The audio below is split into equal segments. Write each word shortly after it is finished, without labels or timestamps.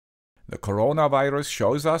The coronavirus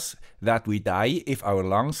shows us that we die if our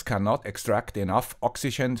lungs cannot extract enough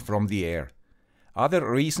oxygen from the air.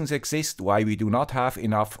 Other reasons exist why we do not have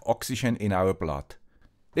enough oxygen in our blood.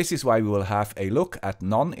 This is why we will have a look at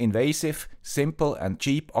non-invasive, simple and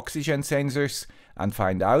cheap oxygen sensors and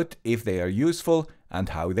find out if they are useful and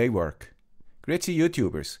how they work. Grüezi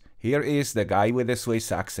YouTubers, here is the guy with a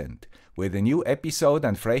Swiss accent, with a new episode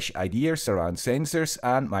and fresh ideas around sensors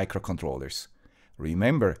and microcontrollers.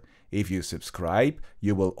 Remember, if you subscribe,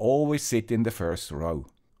 you will always sit in the first row.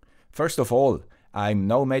 First of all, I'm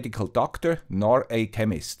no medical doctor nor a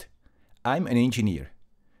chemist. I'm an engineer.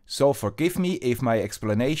 So forgive me if my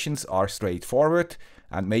explanations are straightforward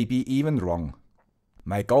and maybe even wrong.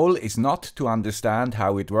 My goal is not to understand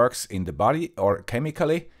how it works in the body or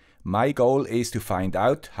chemically. My goal is to find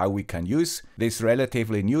out how we can use this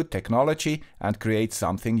relatively new technology and create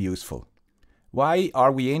something useful. Why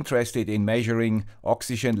are we interested in measuring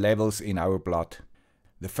oxygen levels in our blood?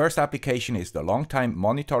 The first application is the long-time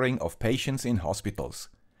monitoring of patients in hospitals.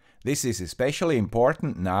 This is especially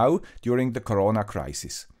important now during the corona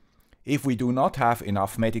crisis. If we do not have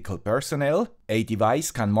enough medical personnel, a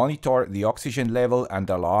device can monitor the oxygen level and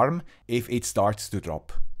alarm if it starts to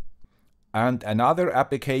drop. And another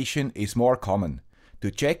application is more common,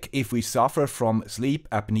 to check if we suffer from sleep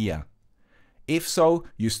apnea. If so,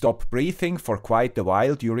 you stop breathing for quite a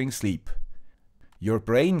while during sleep. Your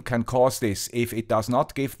brain can cause this if it does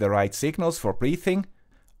not give the right signals for breathing,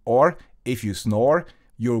 or if you snore,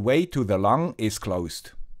 your way to the lung is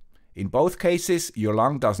closed. In both cases, your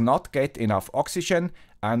lung does not get enough oxygen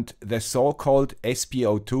and the so-called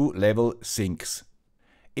SpO2 level sinks.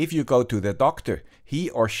 If you go to the doctor, he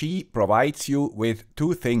or she provides you with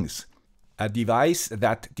two things: a device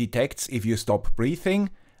that detects if you stop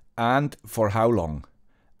breathing and for how long.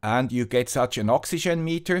 And you get such an oxygen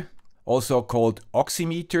meter, also called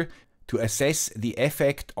Oximeter, to assess the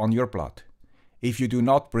effect on your blood. If you do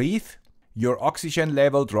not breathe, your oxygen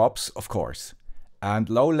level drops, of course. And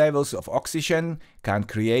low levels of oxygen can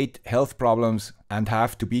create health problems and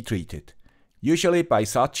have to be treated. Usually by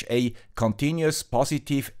such a continuous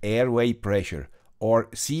positive airway pressure, or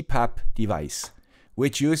CPAP device,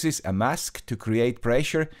 which uses a mask to create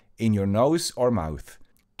pressure in your nose or mouth,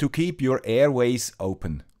 to keep your airways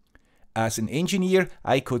open. As an engineer,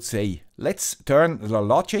 I could say, let's turn the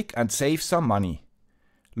logic and save some money.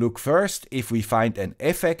 Look first if we find an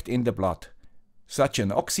effect in the blood. Such an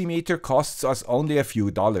oximeter costs us only a few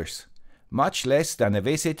dollars, much less than a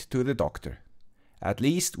visit to the doctor, at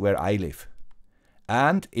least where I live.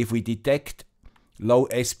 And if we detect low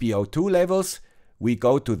SpO2 levels, we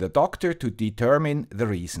go to the doctor to determine the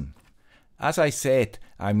reason. As I said,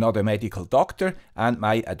 I'm not a medical doctor and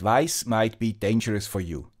my advice might be dangerous for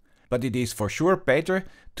you. But it is for sure better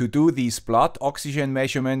to do these blood oxygen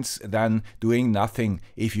measurements than doing nothing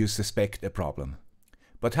if you suspect a problem.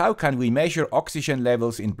 But how can we measure oxygen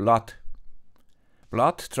levels in blood?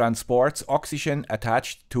 Blood transports oxygen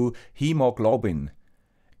attached to hemoglobin.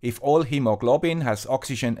 If all hemoglobin has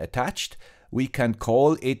oxygen attached, we can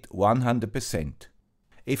call it 100%.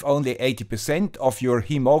 If only 80% of your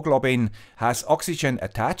hemoglobin has oxygen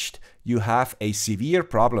attached, you have a severe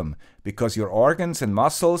problem because your organs and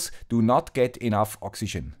muscles do not get enough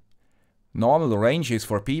oxygen. Normal ranges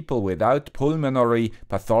for people without pulmonary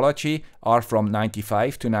pathology are from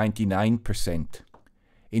 95 to 99%.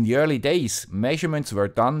 In the early days, measurements were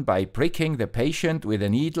done by pricking the patient with a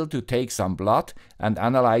needle to take some blood and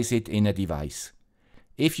analyze it in a device.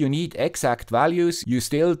 If you need exact values, you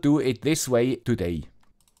still do it this way today.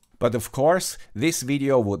 But of course, this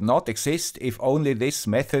video would not exist if only this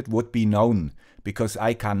method would be known, because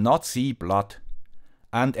I cannot see blood.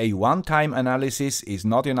 And a one-time analysis is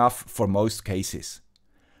not enough for most cases.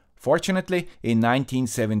 Fortunately, in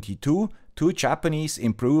 1972, two Japanese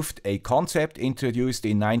improved a concept introduced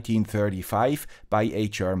in 1935 by a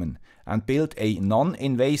German and built a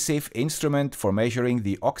non-invasive instrument for measuring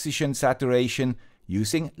the oxygen saturation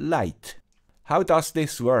using light. How does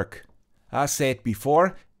this work? As said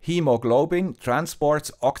before, hemoglobin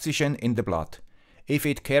transports oxygen in the blood. If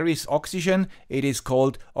it carries oxygen, it is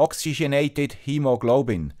called oxygenated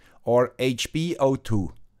hemoglobin, or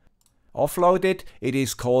HbO2. Offloaded, it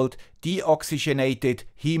is called deoxygenated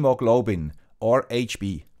hemoglobin, or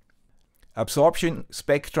Hb. Absorption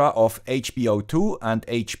spectra of HbO2 and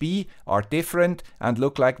Hb are different and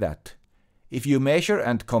look like that. If you measure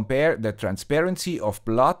and compare the transparency of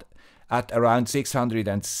blood at around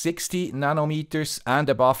 660 nanometers and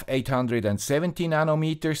above 870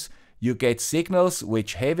 nanometers, you get signals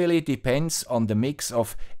which heavily depends on the mix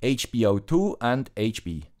of HbO2 and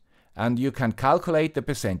Hb. And you can calculate the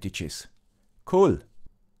percentages. Cool.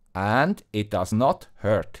 and it does not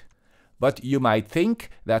hurt. But you might think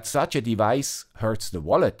that such a device hurts the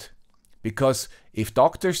wallet, because if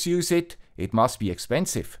doctors use it, it must be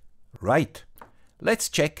expensive. Right. Let's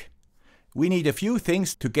check. We need a few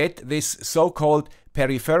things to get this so-called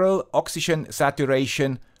peripheral oxygen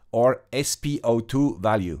saturation or SpO2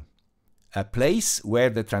 value. A place where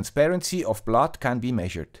the transparency of blood can be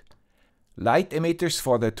measured. Light emitters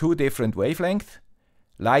for the two different wavelengths,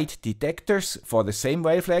 light detectors for the same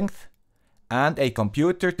wavelength, and a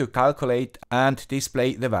computer to calculate and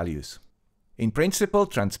display the values. In principle,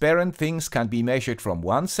 transparent things can be measured from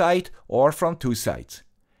one side or from two sides.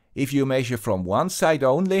 If you measure from one side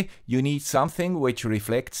only, you need something which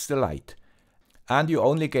reflects the light, and you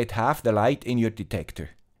only get half the light in your detector.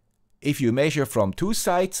 If you measure from two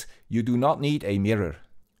sides, you do not need a mirror.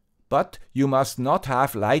 But you must not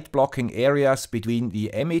have light blocking areas between the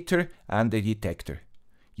emitter and the detector.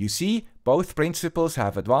 You see, both principles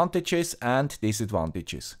have advantages and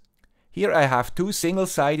disadvantages. Here I have two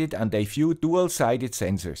single-sided and a few dual-sided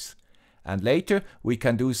sensors. And later we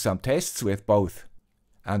can do some tests with both.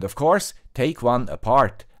 And of course, take one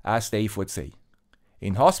apart, as Dave would say.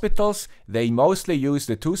 In hospitals, they mostly use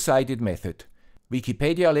the two-sided method.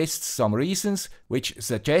 Wikipedia lists some reasons which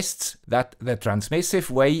suggests that the transmissive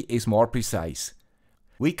way is more precise.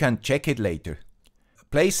 We can check it later.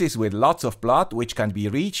 Places with lots of blood which can be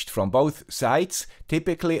reached from both sides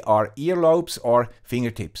typically are earlobes or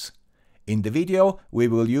fingertips. In the video we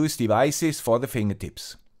will use devices for the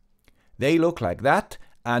fingertips. They look like that,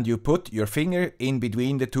 and you put your finger in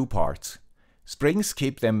between the two parts. Springs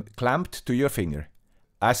keep them clamped to your finger.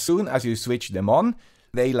 As soon as you switch them on,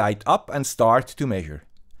 they light up and start to measure.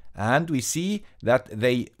 And we see that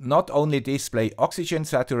they not only display oxygen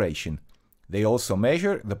saturation, they also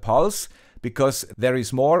measure the pulse, because there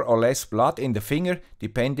is more or less blood in the finger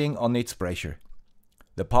depending on its pressure.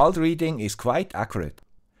 The pulse reading is quite accurate.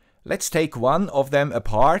 Let's take one of them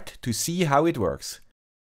apart to see how it works.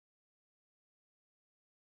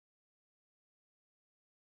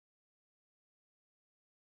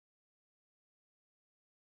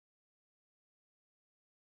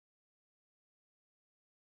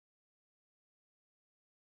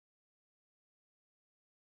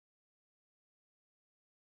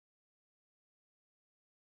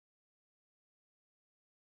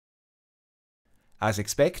 As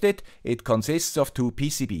expected, it consists of two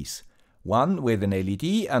PCBs, one with an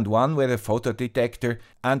LED and one with a photodetector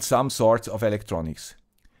and some sorts of electronics.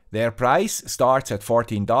 Their price starts at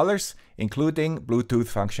 $14, including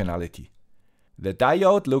Bluetooth functionality. The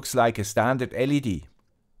diode looks like a standard LED.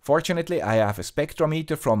 Fortunately, I have a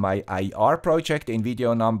spectrometer from my IR project in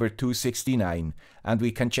video number 269, and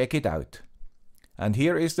we can check it out. And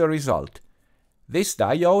here is the result. This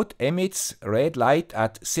diode emits red light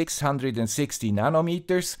at 660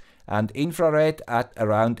 nanometers and infrared at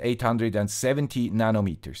around 870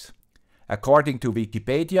 nanometers. According to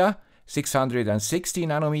Wikipedia, 660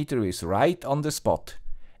 nanometer is right on the spot.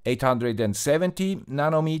 870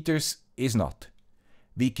 nanometers is not.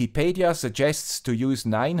 Wikipedia suggests to use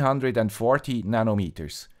 940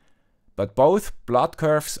 nanometers. But both blood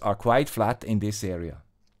curves are quite flat in this area.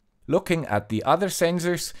 Looking at the other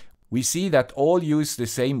sensors, we see that all use the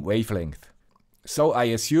same wavelength. So I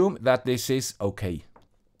assume that this is okay.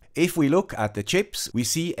 If we look at the chips, we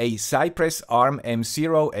see a Cypress ARM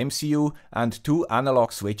M0 MCU and two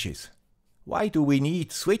analog switches. Why do we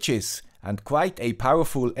need switches and quite a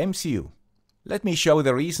powerful MCU? Let me show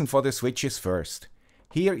the reason for the switches first.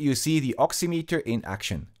 Here you see the oximeter in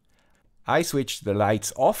action. I switched the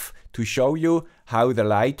lights off to show you how the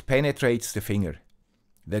light penetrates the finger.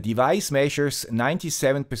 The device measures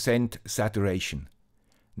 97% saturation.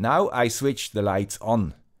 Now I switched the lights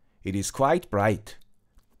on. It is quite bright.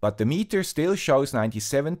 But the meter still shows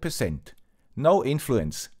 97%. No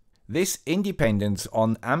influence. This independence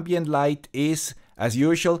on ambient light is, as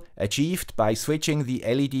usual, achieved by switching the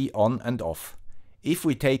LED on and off. If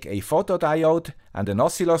we take a photodiode and an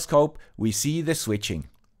oscilloscope, we see the switching.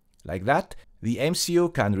 Like that, the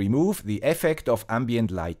MCU can remove the effect of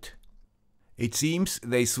ambient light. It seems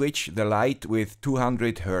they switch the light with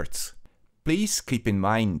 200 Hz. Please keep in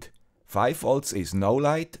mind, 5 volts is no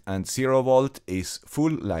light and 0 volt is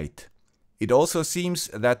full light. It also seems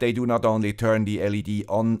that they do not only turn the LED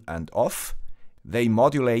on and off, they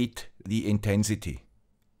modulate the intensity.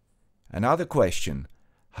 Another question,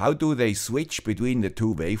 how do they switch between the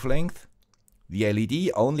two wavelengths? The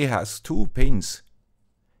LED only has 2 pins.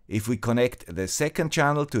 If we connect the second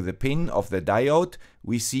channel to the pin of the diode,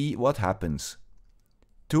 we see what happens.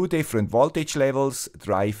 2 different voltage levels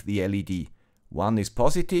drive the LED. One is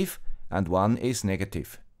positive and one is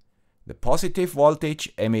negative. The positive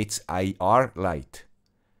voltage emits IR light.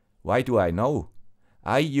 Why do I know?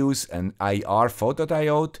 I use an IR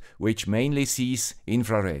photodiode which mainly sees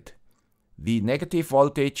infrared. The negative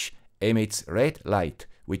voltage emits red light,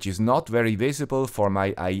 which is not very visible for my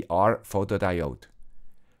IR photodiode.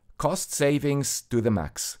 Cost savings to the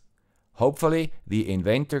max. Hopefully the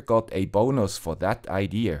inventor got a bonus for that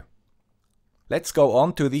idea. Let's go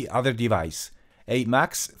on to the other device, a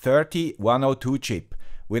MAX30102 chip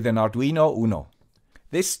with an Arduino Uno.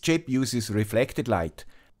 This chip uses reflected light,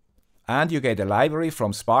 and you get a library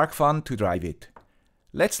from SparkFun to drive it.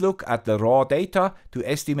 Let's look at the raw data to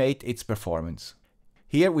estimate its performance.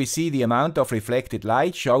 Here we see the amount of reflected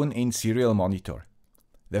light shown in serial monitor.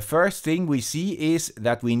 The first thing we see is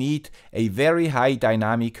that we need a very high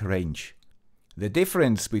dynamic range. The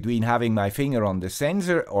difference between having my finger on the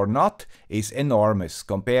sensor or not is enormous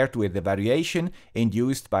compared with the variation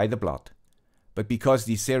induced by the blood. But because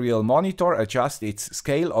the serial monitor adjusts its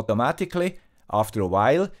scale automatically, after a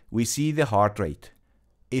while we see the heart rate.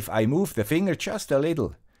 If I move the finger just a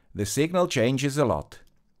little, the signal changes a lot.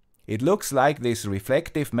 It looks like this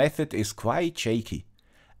reflective method is quite shaky.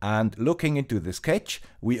 And looking into the sketch,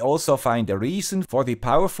 we also find a reason for the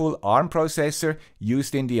powerful ARM processor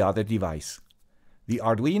used in the other device. The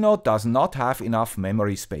Arduino does not have enough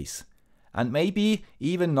memory space, and maybe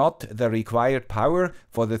even not the required power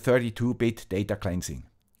for the 32-bit data cleansing.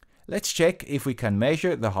 Let's check if we can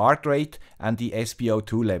measure the heart rate and the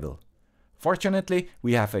SpO2 level. Fortunately,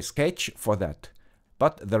 we have a sketch for that,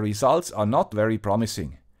 but the results are not very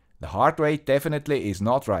promising. The heart rate definitely is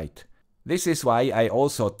not right. This is why I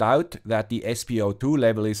also doubt that the SpO2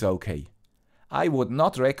 level is okay. I would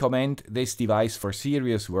not recommend this device for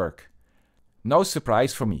serious work. No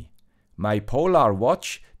surprise for me. My Polar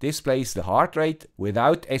watch displays the heart rate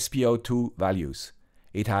without SpO2 values.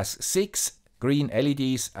 It has 6 green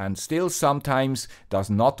LEDs and still sometimes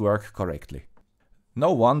does not work correctly.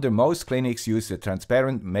 No wonder most clinics use the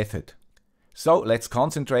transparent method. So let's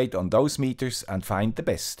concentrate on those meters and find the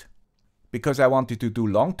best. Because I wanted to do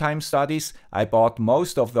long time studies, I bought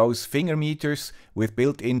most of those finger meters with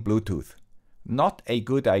built-in Bluetooth. Not a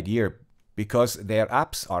good idea, because their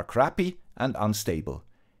apps are crappy and unstable.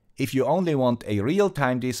 If you only want a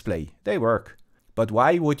real-time display, they work. But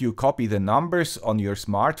why would you copy the numbers on your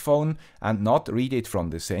smartphone and not read it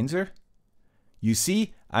from the sensor? You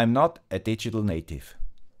see, I'm not a digital native.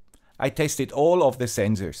 I tested all of the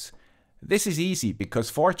sensors. This is easy because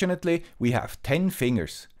fortunately we have 10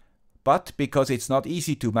 fingers. But because it's not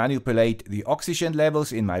easy to manipulate the oxygen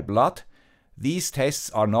levels in my blood, these tests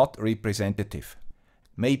are not representative.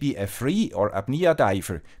 Maybe a free or apnea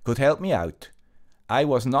diver could help me out. I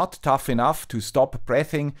was not tough enough to stop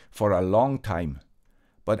breathing for a long time.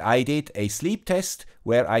 But I did a sleep test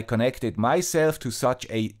where I connected myself to such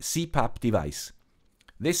a CPAP device.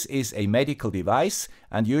 This is a medical device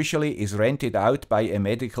and usually is rented out by a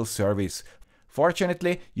medical service.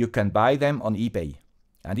 Fortunately, you can buy them on eBay.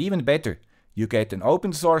 And even better, you get an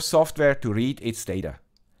open source software to read its data.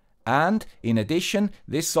 And in addition,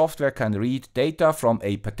 this software can read data from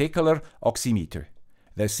a particular oximeter,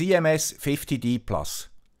 the CMS50D+.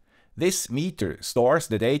 This meter stores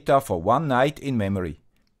the data for one night in memory.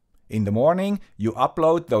 In the morning, you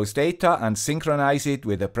upload those data and synchronize it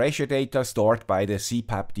with the pressure data stored by the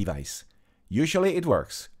CPAP device. Usually it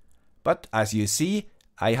works. But as you see,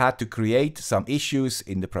 I had to create some issues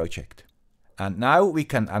in the project. And now we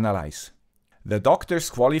can analyze. The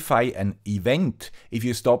doctors qualify an event if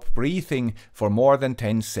you stop breathing for more than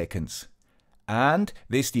 10 seconds. And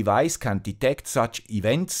this device can detect such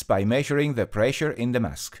events by measuring the pressure in the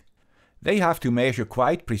mask. They have to measure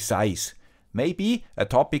quite precise, maybe a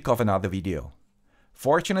topic of another video.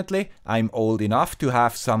 Fortunately, I'm old enough to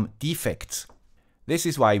have some defects. This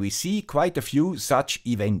is why we see quite a few such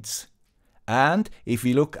events. And if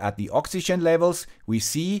we look at the oxygen levels, we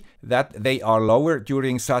see that they are lower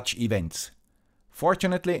during such events.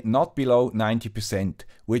 Fortunately, not below 90%,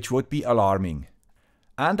 which would be alarming.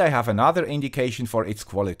 And I have another indication for its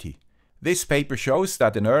quality. This paper shows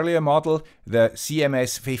that an earlier model, the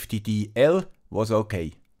CMS50DL, was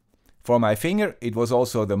okay. For my finger, it was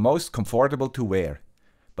also the most comfortable to wear.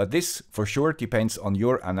 But this for sure depends on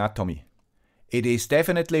your anatomy. It is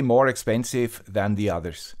definitely more expensive than the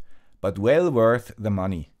others, but well worth the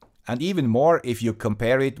money. And even more if you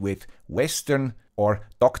compare it with Western or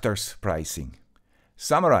doctor's pricing.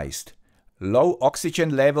 Summarized, low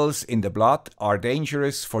oxygen levels in the blood are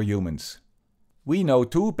dangerous for humans. We know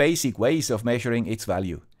two basic ways of measuring its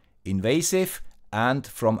value, invasive and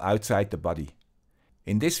from outside the body.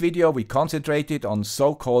 In this video we concentrated on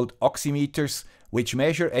so-called oximeters, which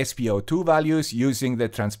measure SpO2 values using the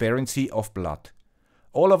transparency of blood.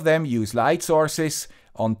 All of them use light sources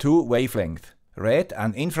on two wavelengths, red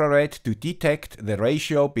and infrared, to detect the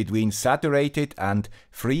ratio between saturated and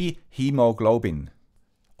free hemoglobin.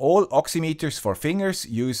 All oximeters for fingers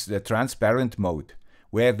use the transparent mode,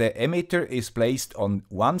 where the emitter is placed on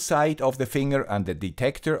one side of the finger and the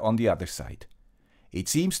detector on the other side. It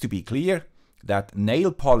seems to be clear that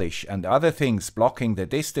nail polish and other things blocking the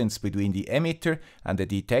distance between the emitter and the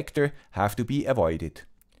detector have to be avoided.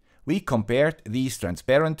 We compared these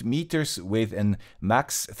transparent meters with an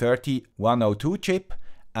MAX30-102 chip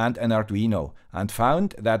and an Arduino and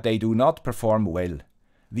found that they do not perform well.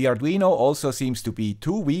 The Arduino also seems to be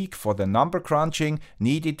too weak for the number crunching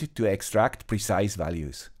needed to extract precise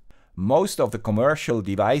values. Most of the commercial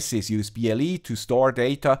devices use BLE to store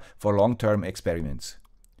data for long-term experiments.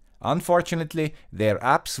 Unfortunately, their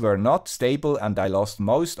apps were not stable and I lost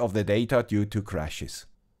most of the data due to crashes.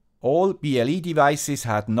 All BLE devices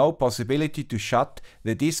had no possibility to shut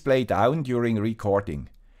the display down during recording.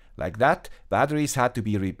 Like that, batteries had to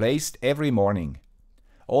be replaced every morning.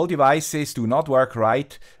 All devices do not work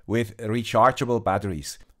right with rechargeable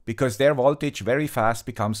batteries, because their voltage very fast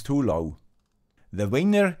becomes too low. The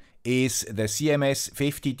winner is the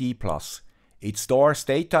CMS50D Plus. It stores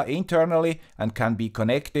data internally and can be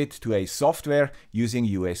connected to a software using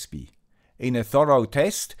USB. In a thorough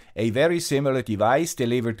test, a very similar device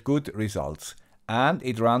delivered good results, and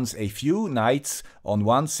it runs a few nights on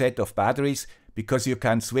one set of batteries because you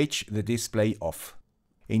can switch the display off.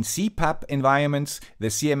 In CPAP environments, the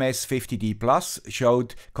CMS50D Plus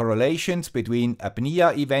showed correlations between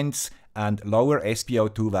apnea events and lower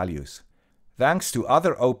SpO2 values. Thanks to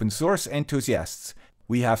other open source enthusiasts,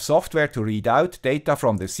 we have software to read out data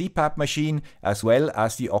from the CPAP machine as well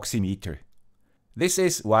as the Oximeter. This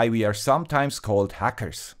is why we are sometimes called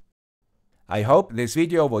hackers. I hope this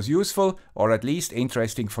video was useful or at least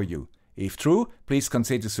interesting for you. If true, please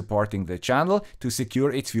consider supporting the channel to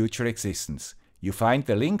secure its future existence. You find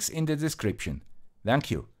the links in the description.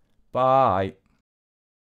 Thank you. Bye.